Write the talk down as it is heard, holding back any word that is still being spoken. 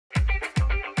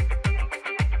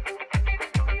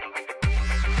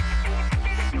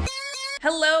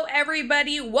Hello,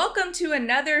 everybody. Welcome to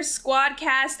another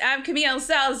SQUADcast. I'm Camille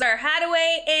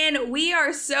Salazar-Hadaway, and we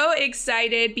are so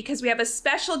excited because we have a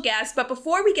special guest. But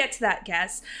before we get to that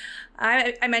guest,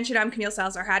 I mentioned I'm Camille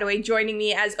Salazar-Hadaway. Joining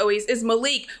me, as always, is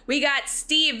Malik. We got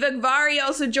Steve Vigvari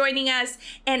also joining us,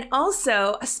 and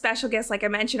also a special guest, like I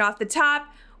mentioned off the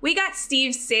top. We got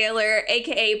Steve Saylor,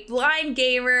 aka Blind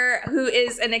Gamer, who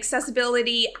is an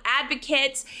accessibility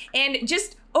advocate and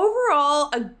just overall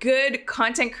a good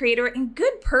content creator and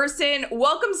good person.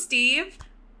 Welcome, Steve.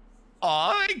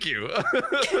 Aw, thank you.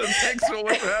 Thanks so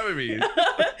much for having me.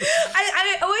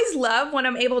 I always love when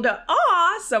I'm able to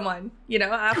awe someone, you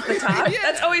know, off the top. Yeah.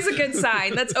 That's always a good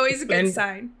sign. That's always a good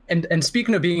sign. And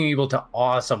speaking of being able to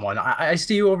awe someone, I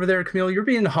see you over there, Camille. You're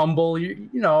being humble. You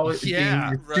know,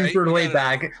 yeah, being super laid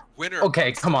back.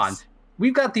 Okay, come on.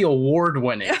 We've got the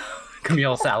award-winning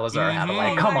Camille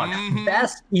Salazar-Hadaway. Come on,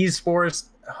 best esports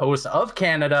host of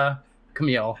Canada,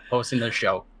 Camille, hosting the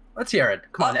show. Let's hear it.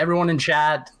 Come on, everyone in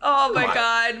chat. Oh my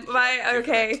God.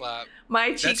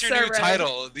 My cheeks are red. That's your new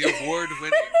title, the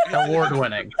award-winning.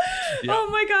 Award-winning. Yeah. Oh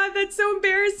my God, that's so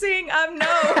embarrassing. No. None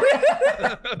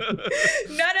of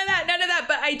that.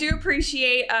 But I do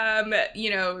appreciate, you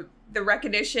know, the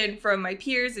recognition from my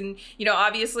peers, and you know,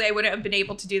 obviously I wouldn't have been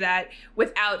able to do that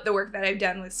without the work that I've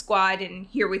done with Squad and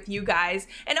here with you guys,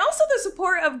 and also the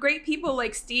support of great people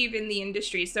like Steve in the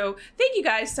industry. So thank you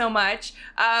guys so much.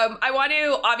 I want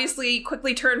to obviously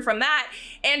quickly turn from that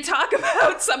and talk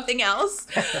about something else.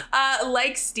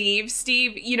 Like Steve,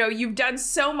 you know, you've done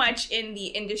so much in the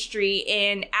industry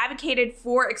and advocated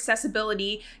for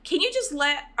accessibility. Can you just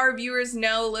let our viewers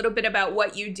know a little bit about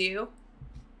what you do?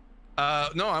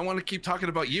 No, I want to keep talking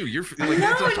about you. You're like,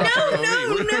 no,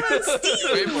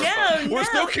 Steve, no. We're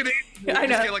so Canadian. I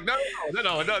know. Like, no.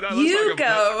 You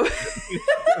go.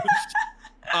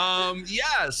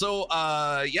 Yeah. So,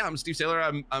 I'm Steve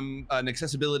Saylor. I'm an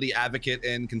accessibility advocate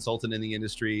and consultant in the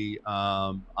industry.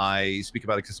 I speak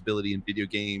about accessibility in video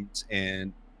games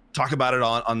and talk about it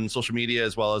on social media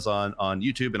as well as on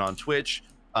YouTube and on Twitch.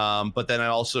 But then I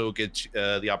also get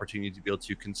the opportunity to be able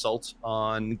to consult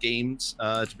on games,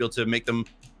 to be able to make them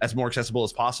as more accessible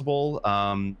as possible.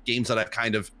 Games that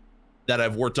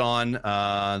I've worked on,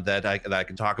 that I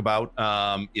can talk about,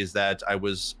 is that I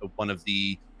was one of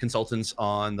the consultants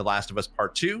on The Last of Us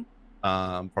Part 2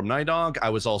 from Naughty Dog. I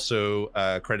was also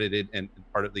credited and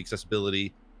part of the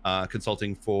accessibility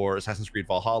consulting for Assassin's Creed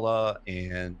Valhalla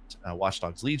and Watch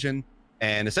Dogs Legion.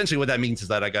 And essentially what that means is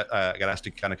that I got asked to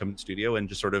kind of come to the studio and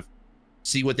just sort of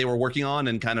see what they were working on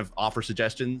and kind of offer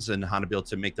suggestions and how to be able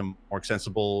to make them more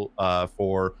accessible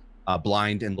for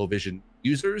blind and low vision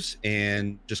users,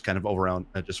 and just kind of around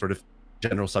just sort of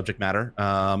general subject matter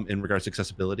in regards to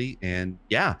accessibility. And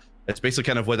yeah, that's basically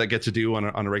kind of what I get to do on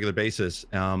a regular basis.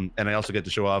 And I also get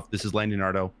to show off, this is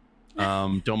Leonardo.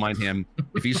 Don't mind him.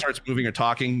 If he starts moving or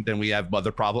talking, then we have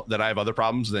other I have other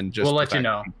problems, then just we'll let you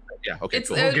know. Yeah, okay,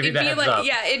 cool.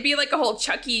 It'd be like a whole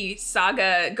Chucky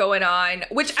saga going on,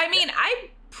 which, I mean, I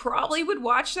probably would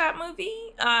watch that movie.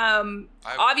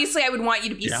 Obviously I would want you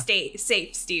to be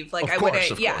safe, Steve. Like,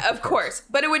 of course,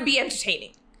 but it would be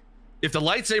entertaining. If the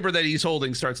lightsaber that he's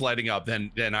holding starts lighting up,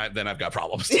 then I've got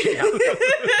problems.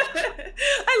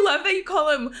 I love that you call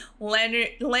him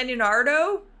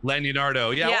Leonardo.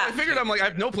 Leonardo, yeah. Well, I figured, I'm like, I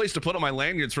have no place to put all my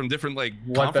lanyards from different like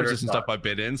conferences and stuff I've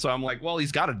been in. So I'm like, well,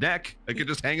 he's got a neck. I could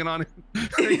just hang it on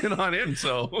him.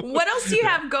 So what else do you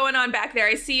have going on back there?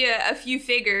 I see a few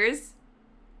figures.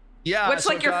 Yeah. What's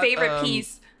like your favorite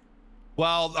piece?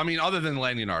 Well, I mean, other than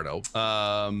Leonardo,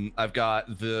 I've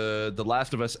got the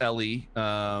Last of Us Ellie,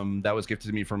 that was gifted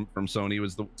to me from Sony.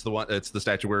 It's the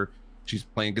statue where she's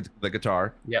playing the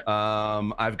guitar. Yeah.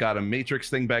 I've got a Matrix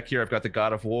thing back here. I've got the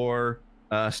God of War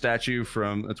statue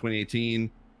from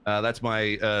 2018. That's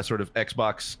my sort of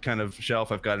Xbox kind of shelf.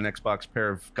 I've got an Xbox pair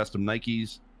of custom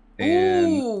Nikes and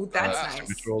ooh, that's nice.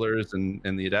 Controllers and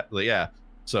the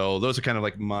So those are kind of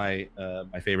like my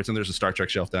favorites, and there's a Star Trek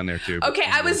shelf down there too. Okay,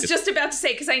 I was just about to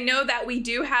say, because I know that we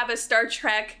do have a Star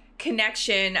Trek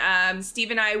connection.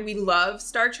 Steve and I, we love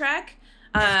Star Trek.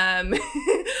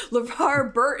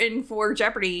 LeVar Burton for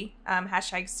Jeopardy,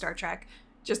 hashtag Star Trek,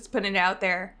 just putting it out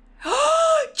there.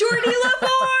 Jordy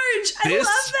LaForge! I love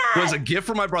that! This was a gift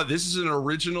from my brother. This is an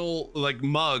original like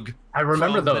mug. I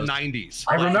remember from those. The 90s.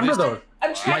 I remember those.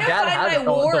 I'm trying to find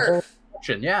my Worf.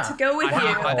 Yeah, to go with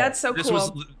you. That's so this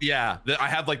cool. I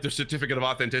have like the certificate of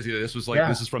authenticity. This was like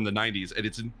this is from the 90s, and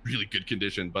it's in really good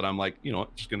condition. But I'm like, you know,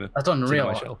 just gonna. That's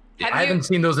unreal. I haven't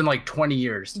seen those in like 20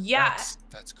 years. Yeah,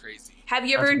 that's crazy. Have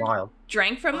you ever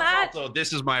drank from that? So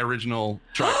this is my original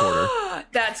tricorder.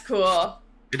 That's cool.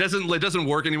 It doesn't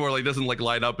work anymore. Like, it doesn't like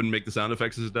light up and make the sound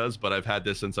effects as it does. But I've had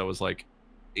this since I was like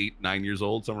 8, 9 years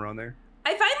old, somewhere around there.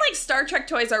 I find like Star Trek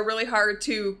toys are really hard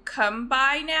to come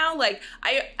by now. Like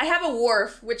I have a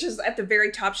Worf, which is at the very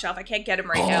top shelf. I can't get him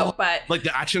right now, but like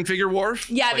the action figure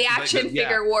Worf. Yeah, like, the action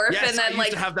figure Worf, yes, and then I used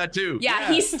like to have that too.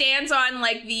 Yeah, he stands on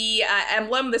like the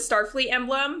emblem, the Starfleet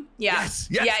emblem. Yeah,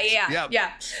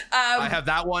 yeah. I have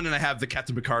that one, and I have the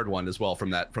Captain Picard one as well from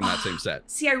that same set.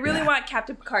 See, I really want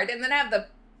Captain Picard, and then I have the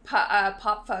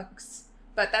Pop Funks,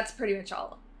 but that's pretty much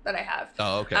all that I have.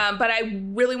 Oh, okay. But I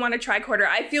really want a tricorder.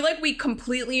 I feel like we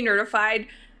completely nerdified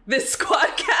this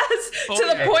SQUADcast to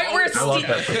the point where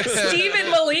Steve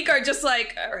and Malik are just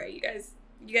like, all right, you guys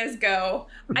go.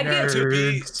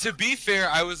 To be fair,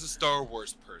 I was a Star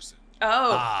Wars person.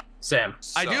 Oh, Sam.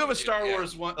 So, I do have a Star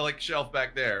Wars one, like shelf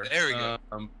back there. There we go.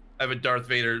 I have a Darth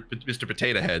Vader, Mr.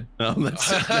 Potato Head.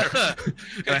 That's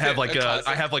and I have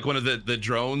like one of the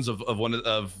drones of one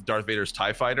of Darth Vader's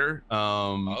TIE Fighter.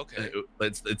 Okay.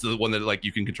 It's the one that like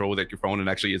you can control with like your phone and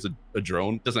actually is a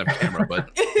drone. Doesn't have a camera,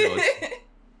 but you know,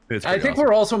 it's I think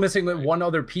we're also missing one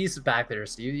other piece back there,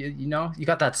 Steve. You know, you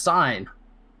got that sign.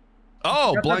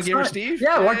 Oh, Blind Gamer Steve?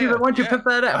 Yeah, why don't you put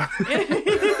that out?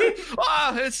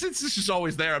 It's just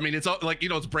always there. I mean, it's like, you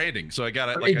know, it's branding, so I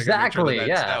gotta exactly,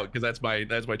 because that's my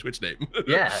Twitch name.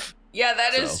 Yeah,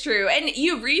 that is true. And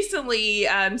you recently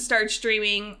started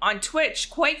streaming on Twitch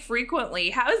quite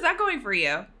frequently. How is that going for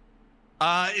you?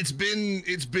 It's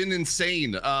been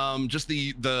insane. Just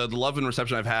the love and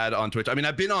reception I've had on Twitch. I mean,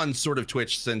 I've been on sort of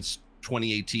Twitch since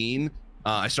 2018.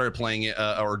 I started playing it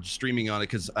or streaming on it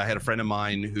because I had a friend of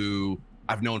mine who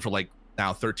I've known for like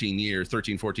now 13,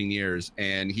 14 years,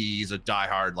 and he's a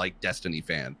diehard like Destiny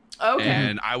fan. Okay.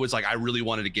 And I was like, I really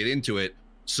wanted to get into it.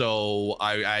 So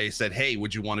I said, hey,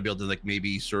 would you want to be able to like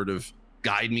maybe sort of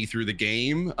guide me through the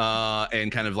game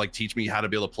and kind of like teach me how to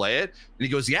be able to play it? And he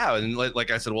goes, yeah. And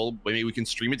like I said, well, maybe we can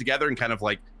stream it together and kind of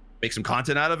like make some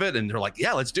content out of it. And they're like,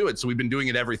 yeah, let's do it. So we've been doing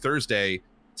it every Thursday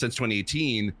since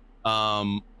 2018.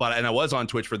 And I was on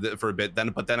Twitch for a bit then,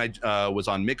 but then I was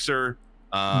on Mixer.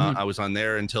 I was on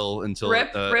there until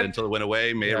it went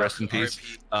away. May it rest in peace.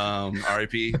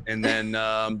 RIP. And then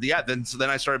then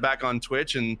I started back on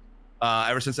Twitch, and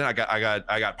ever since then I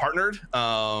got partnered,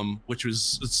 which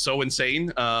was so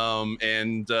insane.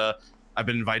 And I've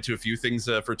been invited to a few things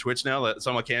for Twitch now that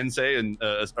some I can say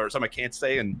or some I can't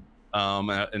say, and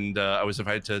I was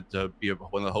invited to be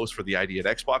one of the hosts for the ID at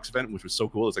Xbox event, which was so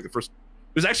cool. It's like it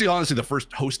was actually honestly the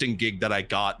first hosting gig that I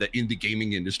got that in the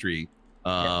gaming industry. It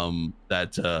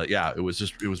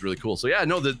was really cool. So yeah,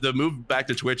 no, the move back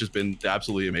to Twitch has been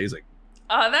absolutely amazing.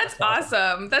 Oh, that's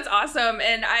awesome. That's awesome.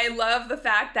 And I love the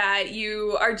fact that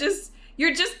you're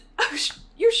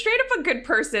straight up a good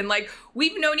person. Like,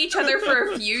 we've known each other for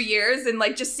a few years, and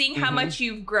like just seeing how much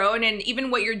you've grown and even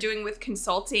what you're doing with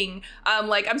consulting.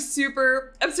 Like, I'm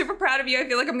super proud of you. I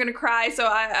feel like I'm gonna cry, so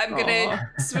I'm gonna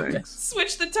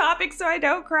switch the topic so I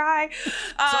don't cry.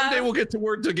 Someday we'll get to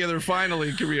work together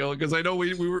finally, Camille, because I know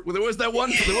we were there was that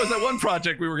one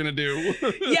project we were gonna do.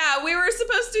 Yeah, we were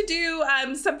supposed to do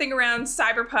something around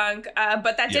Cyberpunk,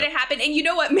 but that didn't happen. And you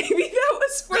know what? Maybe that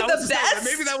was for the best.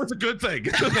 Maybe that was a good thing.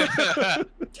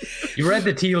 You read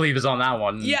the tea leaves on that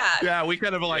one. Yeah, we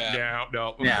kind of like,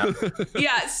 no. Yeah.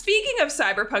 Yeah, speaking of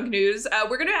Cyberpunk news,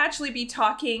 we're going to actually be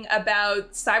talking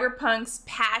about Cyberpunk's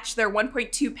patch, their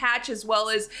 1.2 patch, as well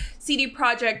as CD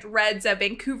Projekt Red's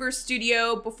Vancouver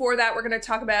studio. Before that, we're going to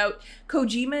talk about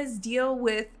Kojima's deal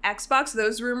with Xbox,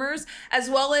 those rumors, as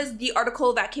well as the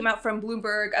article that came out from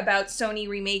Bloomberg about Sony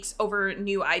remakes over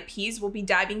new IPs. We'll be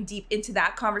diving deep into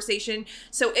that conversation.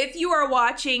 So if you are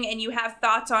watching and you have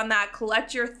thoughts on that,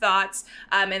 collect your thoughts,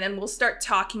 and then we'll start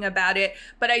talking about it.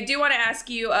 But I do want to ask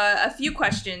you a few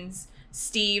questions,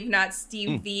 Steve, not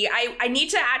Steve V. I need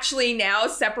to actually now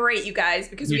separate you guys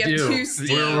because we have two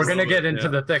Steves. We're gonna get into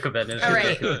the thick of it. All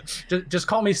right. Just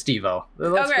call me Steve-O.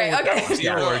 Okay.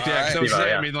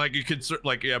 I mean, like you could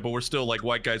like, but we're still like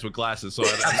white guys with glasses, so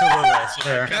absolutely.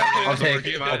 I'll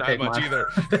take much either.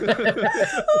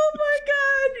 Oh my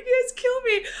God, you guys kill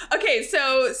me. Okay,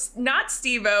 so not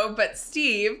Steve-O, but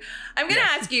Steve. I'm gonna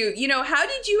ask you, how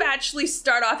did you actually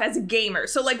start off as a gamer?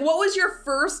 So like, what was your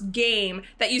first game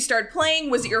that you started playing?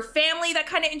 Was it your family that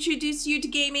kind of introduced you to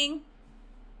gaming?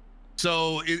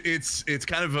 So it's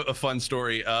kind of a fun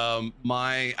story. I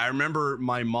remember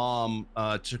my mom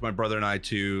took my brother and I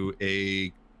to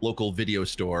a local video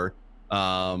store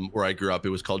where I grew up. It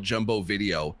was called Jumbo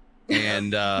Video.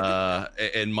 And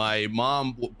my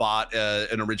mom bought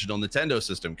an original Nintendo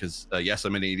system because yes,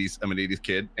 I'm an 80s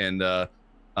kid, and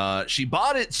she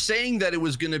bought it saying that it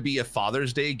was going to be a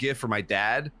Father's Day gift for my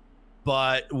dad.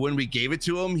 but when we gave it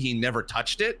to him, he never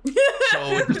touched it. So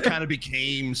it just kind of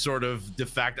became sort of de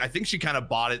facto. I think she kind of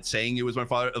bought it saying it was my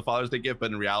Father's Day gift,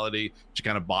 but in reality, she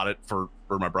kind of bought it for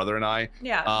my brother and I.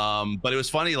 Yeah. But it was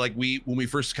funny, like when we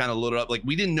first kind of loaded up, like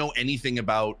we didn't know anything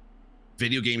about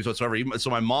video games whatsoever. So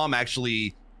my mom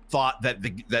actually thought that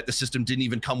the system didn't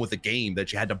even come with a game,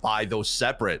 that you had to buy those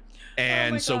separate.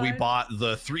 And so we bought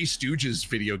the Three Stooges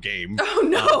video game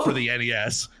for the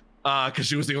NES. Because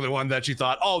she was the only one that she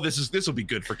thought, oh, this will be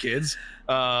good for kids,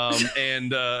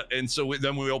 and so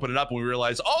then we opened it up and we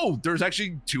realized, oh, there's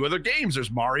actually 2 other games. There's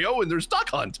Mario and there's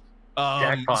Duck Hunt.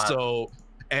 So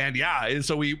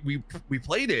we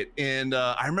played it, and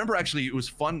I remember actually it was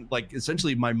fun. Like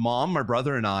essentially, my mom, my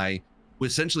brother, and I would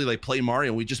essentially like play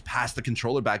Mario, and we just passed the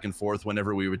controller back and forth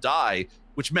whenever we would die,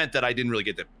 which meant that I didn't really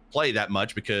get to play that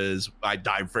much because I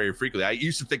died very frequently. I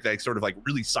used to think that I sort of like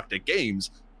really sucked at games,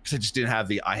 because I just didn't have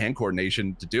the eye-hand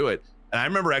coordination to do it. And I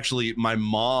remember actually my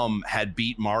mom had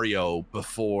beat Mario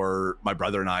before my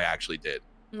brother and I actually did.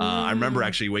 I remember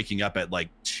actually waking up at like,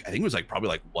 I think it was like probably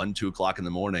like 1, 2 o'clock in the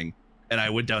morning. And I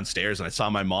went downstairs and I saw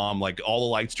my mom, like all the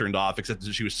lights turned off, except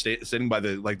that she was sitting by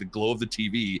the glow of the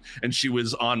TV, and she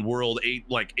was on World 8,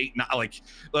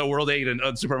 World 8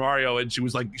 and Super Mario, and she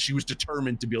was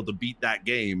determined to be able to beat that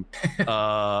game.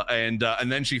 And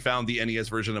then she found the NES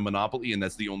version of Monopoly, and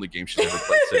that's the only game she's ever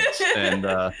played since.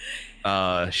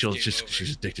 And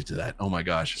she's addicted to that. Oh my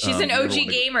gosh, she's an OG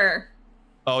gamer.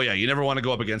 Oh yeah, you never want to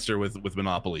go up against her with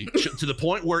Monopoly, to the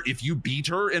point where if you beat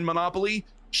her in Monopoly,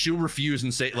 she'll refuse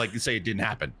and say it didn't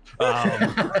happen,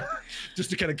 just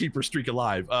to kind of keep her streak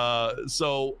alive.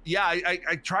 So yeah,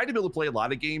 I tried to be able to play a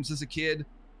lot of games as a kid,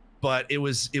 but it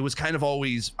was kind of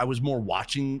always, I was more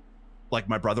watching like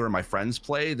my brother and my friends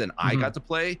play than I got to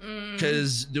play,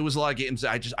 because there was a lot of games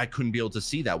that I couldn't be able to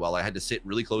see that well. I had to sit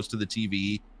really close to the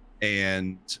TV,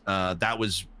 and that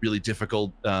was really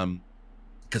difficult,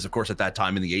 because of course at that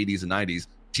time in the 80s and 90s,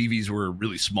 TVs were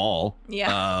really small.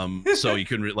 Yeah. So you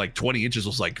couldn't like 20 inches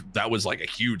was like, that was like a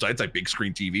huge, that's like big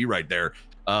screen TV right there.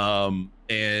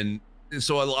 And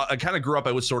so I kind of grew up,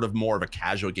 I was sort of more of a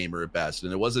casual gamer at best.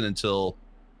 And it wasn't until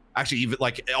actually even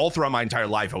like all throughout my entire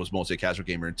life, I was mostly a casual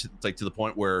gamer. It's like to the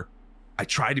point where I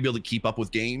tried to be able to keep up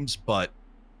with games, but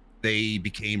they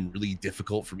became really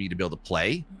difficult for me to be able to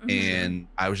play. And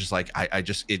I was just like, it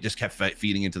just kept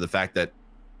feeding into the fact that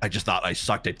I just thought I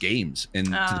sucked at games, and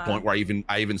to the point where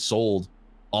I even sold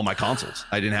all my consoles.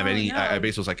 I didn't have any. No. I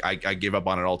basically was like, I gave up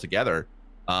on it altogether.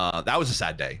 That was a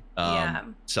sad day.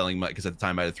 Selling my, because at the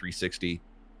time I had a 360,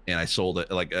 and I sold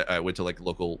it. Like I went to like a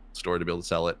local store to be able to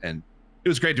sell it, and it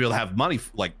was great to be able to have money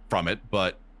like from it,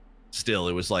 but still,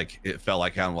 it was like, it felt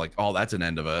like kind of like, oh, that's an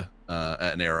end of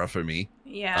an era for me.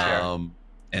 Yeah.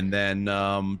 And then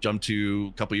jumped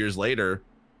to a couple years later.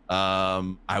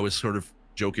 I was sort of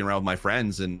joking around with my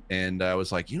friends, and I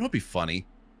was like, you know, it'd be funny.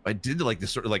 I did like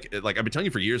this sort of like I've been telling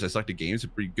you for years, I sucked at games.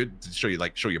 It's pretty good to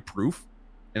show you proof,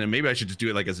 and then maybe I should just do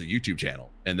it like as a YouTube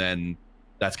channel. And then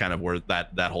that's kind of where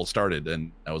that whole started,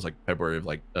 and that was like February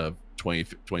of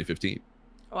 2015.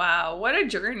 Wow, what a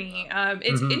journey.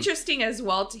 It's interesting as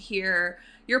well to hear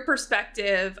your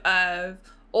perspective of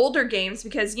older games,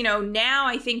 because you know, now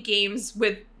I think games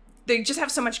they just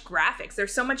have so much graphics.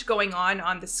 There's so much going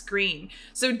on the screen.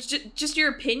 So just your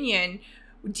opinion,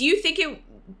 do you think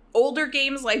older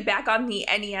games like back on the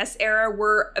NES era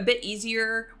were a bit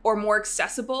easier or more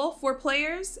accessible for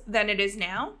players than it is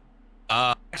now?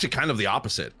 Actually kind of the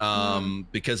opposite,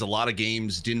 because a lot of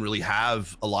games didn't really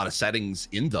have a lot of settings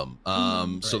in them.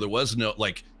 So there was no,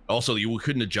 like, also you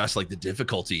couldn't adjust like the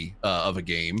difficulty of a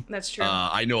game. That's true.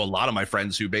 I know a lot of my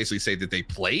friends who basically say that they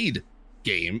played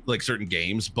certain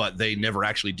games, but they never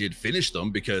actually did finish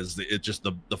them because it just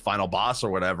the final boss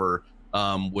or whatever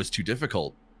was too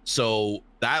difficult. So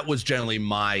that was generally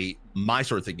my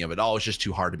sort of thinking of it. Oh, it's just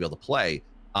too hard to be able to play.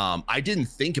 I didn't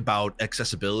think about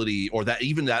accessibility, or that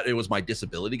it was my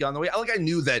disability got in the way. I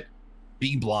knew that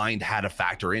being blind had a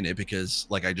factor in it, because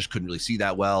like I just couldn't really see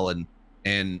that well,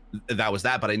 and that was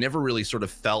that. But I never really sort of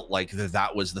felt like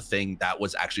that was the thing that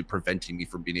was actually preventing me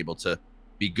from being able to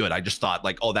be good. I just thought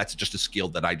like, oh, that's just a skill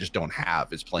that I just don't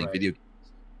have, is playing video games.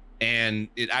 And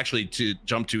it actually, to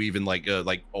jump to even like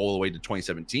all the way to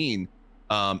 2017,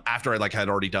 after I had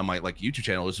already done my YouTube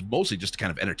channel, it was mostly just to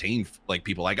kind of entertain like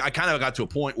people. Like I kind of got to a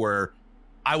point where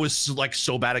I was like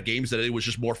so bad at games that it was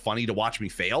just more funny to watch me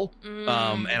fail. And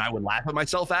I would laugh at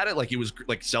myself at it. Like it was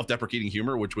like self-deprecating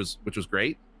humor, which was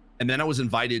great. And then I was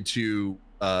invited to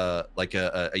like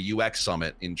a UX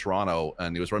summit in Toronto,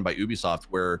 and it was run by Ubisoft,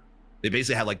 where they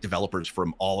basically had like developers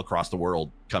from all across the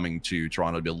world coming to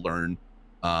Toronto to be able to learn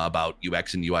about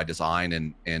UX and UI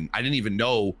design. And I didn't even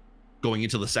know going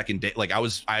into the second day. Like I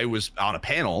was on a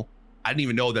panel. I didn't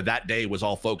even know that day was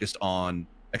all focused on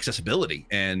accessibility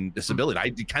and disability. I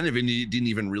kind of didn't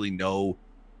even really know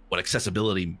what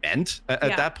accessibility meant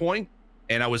at that point.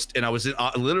 And I was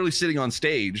literally sitting on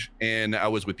stage, and I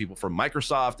was with people from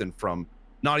Microsoft and from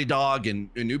Naughty Dog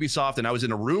and Ubisoft, and I was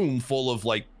in a room full of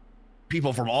like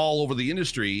people from all over the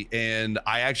industry, and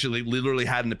I actually literally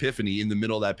had an epiphany in the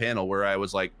middle of that panel where I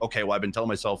was like, okay, well, I've been telling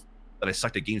myself that I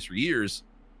sucked at games for years,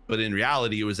 but in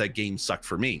reality, it was that games sucked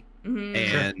for me.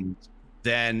 And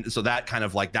then, so that kind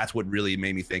of like, that's what really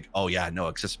made me think, oh yeah, no,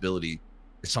 accessibility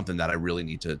is something that I really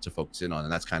need to focus in on.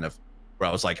 And that's kind of where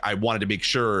I was like, I wanted to make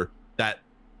sure that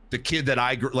the kid that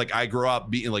I grew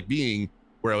up being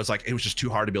where I was like, it was just too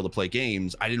hard to be able to play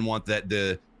games. I didn't want that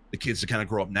the kids to kind of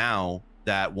grow up now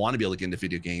that want to be able to get into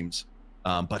video games,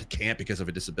 but can't because of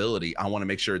a disability. I want to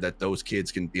make sure that those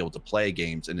kids can be able to play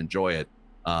games and enjoy it,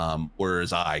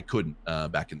 whereas I couldn't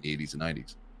back in the 80s and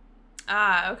 90s.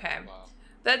 Ah, okay. Wow.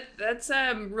 That's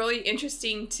really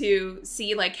interesting to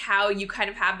see, like, how you kind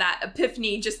of have that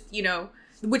epiphany, just, you know,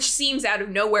 which seems out of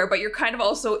nowhere, but you're kind of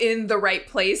also in the right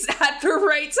place at the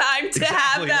right time to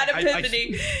have that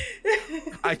epiphany.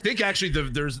 I think actually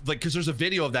there's like, because there's a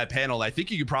video of that panel. I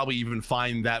think you could probably even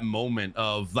find that moment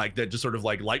of like that just sort of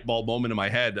like light bulb moment in my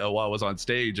head while I was on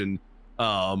stage. And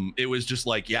it was just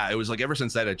like, yeah, it was like ever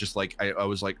since that, it just like, I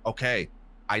was like, okay,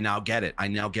 I now get it. I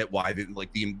now get why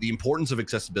the importance of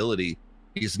accessibility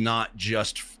is not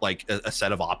just like a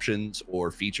set of options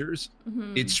or features.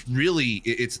 It's really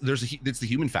it's the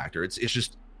human factor.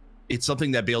 It's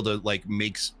something that be able to like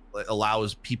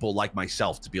allows people like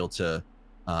myself to be able to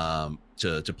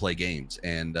play games.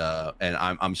 And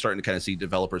I'm starting to kind of see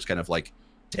developers kind of like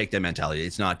take that mentality.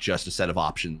 It's not just a set of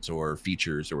options or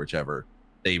features or whichever.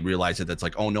 They realize that that's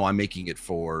like, oh no, I'm making it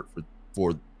for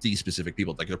these specific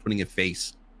people. Like they're putting a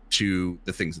face to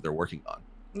the things that they're working on.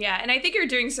 Yeah, and I think you're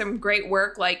doing some great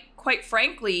work. Like, quite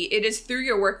frankly, it is through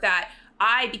your work that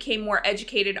I became more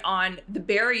educated on the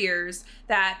barriers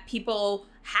that people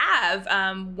have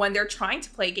when they're trying to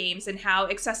play games, and how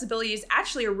accessibility is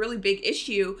actually a really big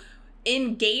issue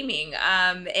in gaming,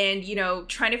 and, you know,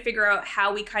 trying to figure out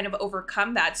how we kind of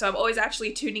overcome that. So I'm always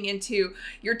actually tuning into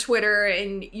your Twitter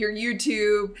and your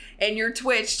YouTube and your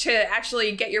Twitch to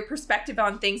actually get your perspective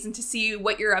on things and to see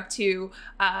what you're up to,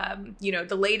 you know,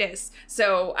 the latest.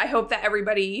 So I hope that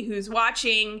everybody who's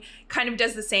watching kind of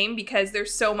does the same, because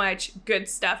there's so much good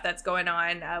stuff that's going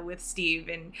on with Steve.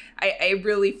 And I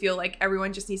really feel like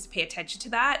everyone just needs to pay attention to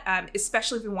that,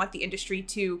 especially if we want the industry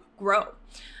to grow.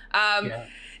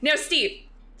 Now, Steve,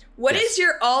 what is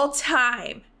your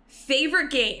all-time favorite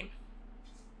game?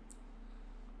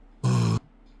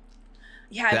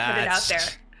 Yeah, I put it out there.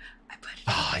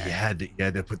 You had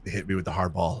to hit me with the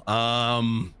hard ball.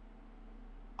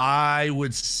 I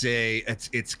would say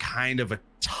it's kind of a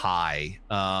tie.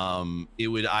 It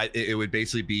would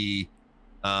basically be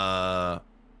Legend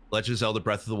of Zelda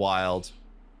Breath of the Wild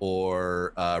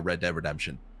or Red Dead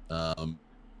Redemption.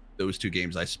 Those two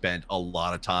games I spent a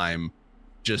lot of time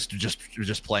just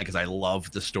playing, because I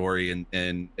love the story and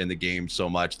the game so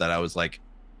much that I was like,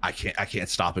 I can't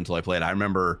stop until I play it. I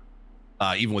remember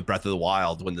even with Breath of the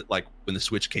Wild, when the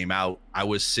Switch came out, I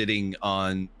was sitting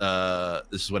on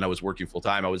this is when I was working full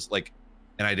time. I was like,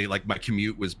 and I did like, my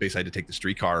commute was basically, I had to take the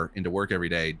streetcar into work every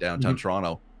day downtown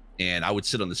Toronto, and I would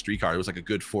sit on the streetcar. It was like a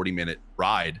good 40-minute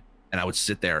ride, and I would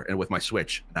sit there and with my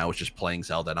Switch, and I was just playing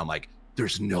Zelda, and I'm like,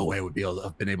 there's no way I would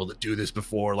have been able to do this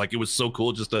before. Like, it was so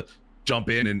cool just to jump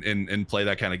in and play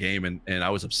that kind of game, and I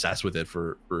was obsessed with it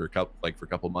for a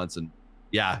couple months. And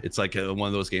yeah, it's like one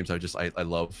of those games I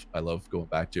love going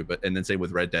back to. But and then same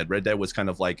with Red Dead. Red Dead was kind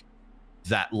of like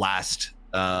that last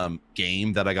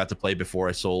game that I got to play before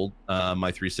I sold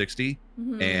my 360.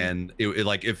 And it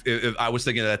like if I was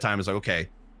thinking at that time, it's like, okay,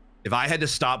 if I had to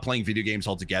stop playing video games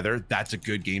altogether, that's a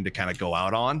good game to kind of go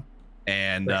out on.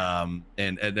 And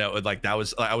that was like,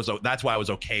 that's why I was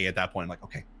okay at that point. I'm like,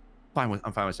 okay, I'm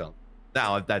fine with selling.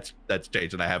 Now that's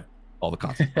changed, and I have all the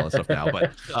consoles and all that stuff now.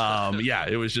 But yeah,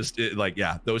 it was just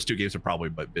those two games have probably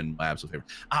been my absolute favorite.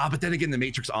 But then again, the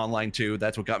Matrix Online too,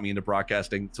 that's what got me into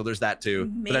broadcasting. So there's that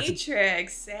too.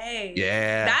 Matrix,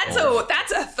 yeah,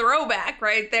 that's a throwback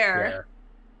right there. Yeah.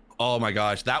 Oh my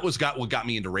gosh, that was what got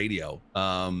me into radio.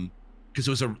 Because it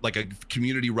was a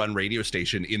community run radio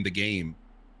station in the game,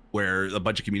 where a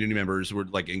bunch of community members were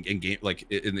like in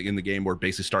the game were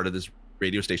basically started this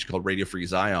radio station called Radio Free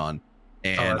Zion.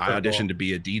 And I auditioned to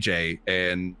be a DJ,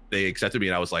 and they accepted me,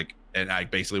 and I was like, and I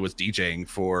basically was DJing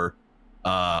for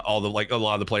a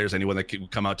lot of the players, anyone that could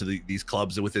come out to these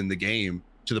clubs within the game,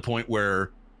 to the point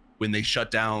where when they shut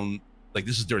down like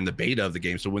this is during the beta of the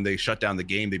game. So when they shut down the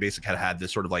game, they basically had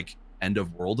this sort of like end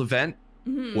of world event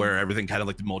where everything kind of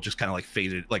like the mold just kind of like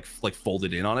faded, like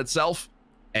folded in on itself.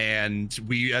 And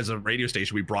we, as a radio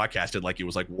station, we broadcasted like it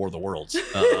was like War of the Worlds. We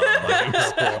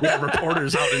had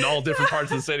reporters out in all different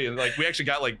parts of the city, and like we actually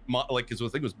got like because I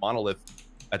think it was Monolith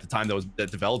at the time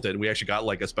that developed it, and we actually got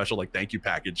like a special like thank you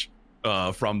package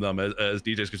from them as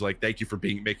DJs, because like thank you for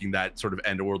making that sort of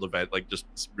end of world event like just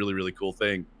this really, really cool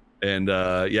thing. And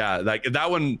yeah, like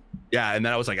that one, yeah. And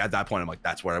then I was like, at that point, I'm like,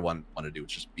 that's what I want to do.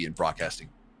 It's just be in broadcasting,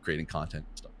 creating content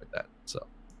and stuff like that. So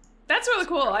that's really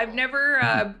cool. I've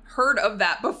never heard of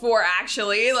that before,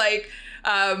 actually. Like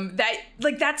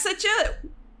that's such a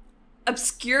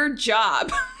obscure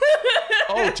job.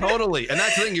 Oh, totally. And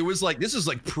that's the thing. It was like, this is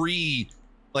like pre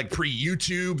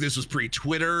YouTube. This was pre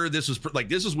Twitter. This was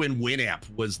this is when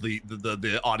Winamp was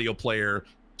the audio player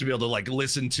to be able to like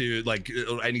listen to like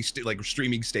any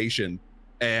streaming station.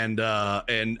 And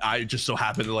I just so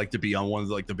happened to like to be on one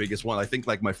of the biggest one. I think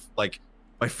like my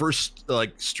first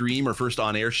like stream or first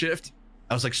on air shift,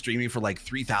 I was like streaming for like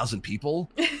 3,000 people.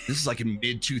 This is like in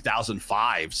mid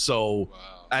 2005. So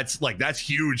wow. That's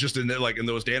huge just in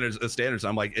those standards.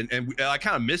 I'm like, and I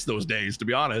kind of miss those days, to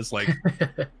be honest. Like,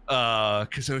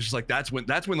 cause it was just like, that's when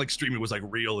like streaming was like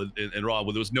real and raw,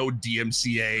 when there was no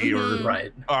DMCA or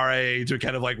RA to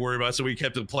kind of like worry about. So we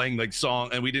kept playing like song,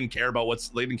 and they didn't care about what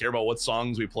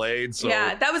songs we played. So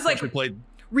yeah, that was like, we played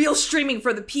real streaming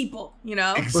for the people, you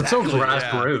know? Exactly. It's so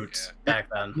grassroots back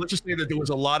then. Let's just say that there was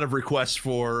a lot of requests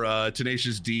for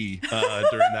Tenacious D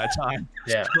during that time.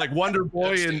 Yeah. Like Wonder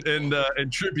Boy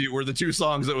and Tribute were the two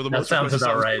songs that were the most. That sounds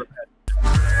about right.